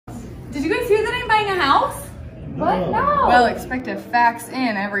Did you guys hear that I'm buying a house? What? No. Well, expect to fax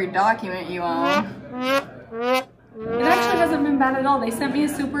in every document you own. It actually hasn't been bad at all. They sent me a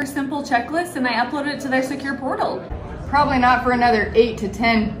super simple checklist and I uploaded it to their secure portal. Probably not for another 8 to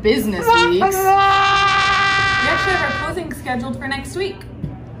 10 business weeks. We actually have our closing scheduled for next week.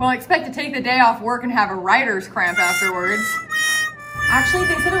 Well, expect to take the day off work and have a writer's cramp afterwards. Actually,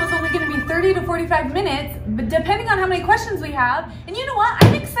 they said it was only going to be 30 to 45 minutes, but depending on how many questions we have. And you know what?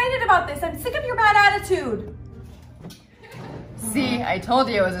 I'm excited about this. I'm sick of your bad attitude. See, I told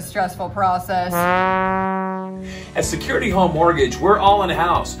you it was a stressful process. At Security Home Mortgage, we're all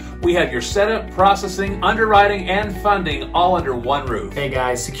in-house. We have your setup, processing, underwriting, and funding all under one roof. Hey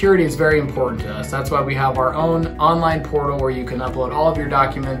guys, security is very important to us. That's why we have our own online portal where you can upload all of your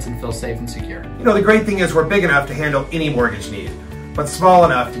documents and feel safe and secure. You know, the great thing is we're big enough to handle any mortgage need, but small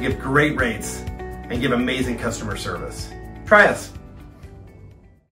enough to give great rates and give amazing customer service. Try us.